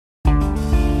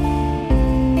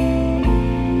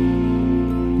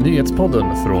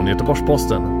Nyhetspodden från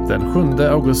Göteborgs-Posten den 7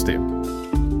 augusti.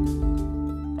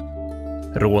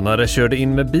 Rånare körde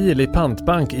in med bil i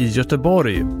pantbank i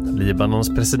Göteborg.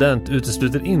 Libanons president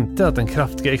utesluter inte att den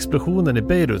kraftiga explosionen i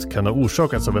Beirut kan ha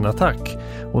orsakats av en attack.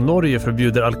 Och Norge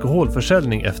förbjuder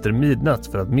alkoholförsäljning efter midnatt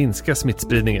för att minska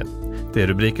smittspridningen. Det är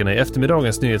rubrikerna i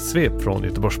eftermiddagens nyhetssvep från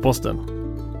Göteborgs-Posten.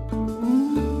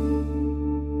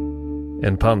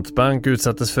 En pantbank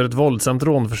utsattes för ett våldsamt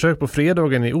rånförsök på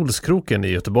fredagen i Olskroken i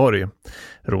Göteborg.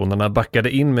 Rånarna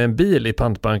backade in med en bil i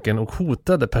pantbanken och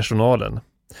hotade personalen.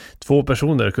 2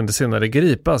 personer kunde senare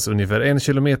gripas ungefär 1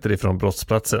 kilometer ifrån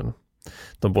brottsplatsen.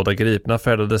 De båda gripna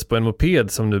färdades på en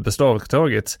moped som nu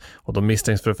beslagtagits och de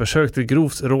misstänks för försök till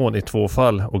grovt rån i 2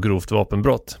 fall och grovt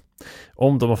vapenbrott.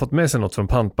 Om de har fått med sig något från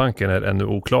pantbanken är ännu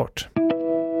oklart.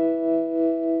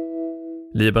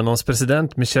 Libanons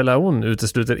president Michel Aoun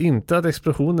utesluter inte att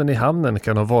explosionen i hamnen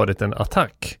kan ha varit en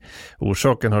attack.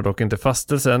 Orsaken har dock inte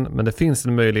fastställts än, men det finns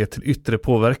en möjlighet till yttre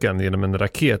påverkan genom en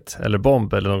raket eller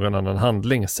bomb eller någon annan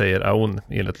handling, säger Aoun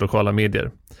enligt lokala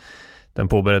medier. Den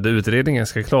påbörjade utredningen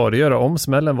ska klargöra om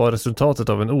smällen var resultatet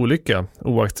av en olycka,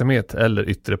 oaktsamhet eller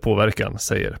yttre påverkan,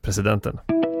 säger presidenten.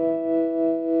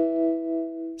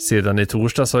 Sedan i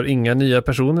torsdags har inga nya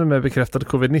personer med bekräftad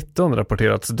covid-19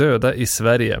 rapporterats döda i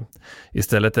Sverige.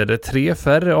 Istället är det 3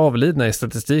 färre avlidna i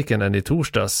statistiken än i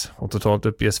torsdags och totalt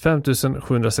uppges 5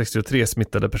 763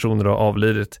 smittade personer ha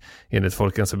avlidit enligt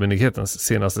Folkhälsomyndighetens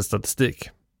senaste statistik.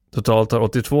 Totalt har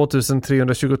 82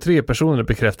 323 personer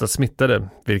bekräftats smittade,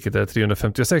 vilket är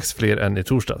 356 fler än i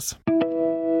torsdags.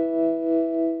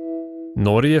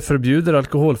 Norge förbjuder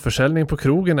alkoholförsäljning på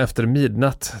krogen efter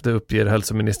midnatt, det uppger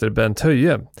hälsominister Bent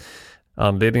Høie.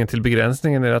 Anledningen till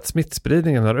begränsningen är att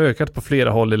smittspridningen har ökat på flera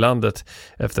håll i landet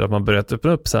efter att man börjat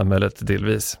öppna upp samhället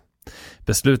delvis.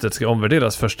 Beslutet ska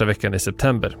omvärderas första veckan i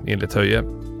september, enligt Høie.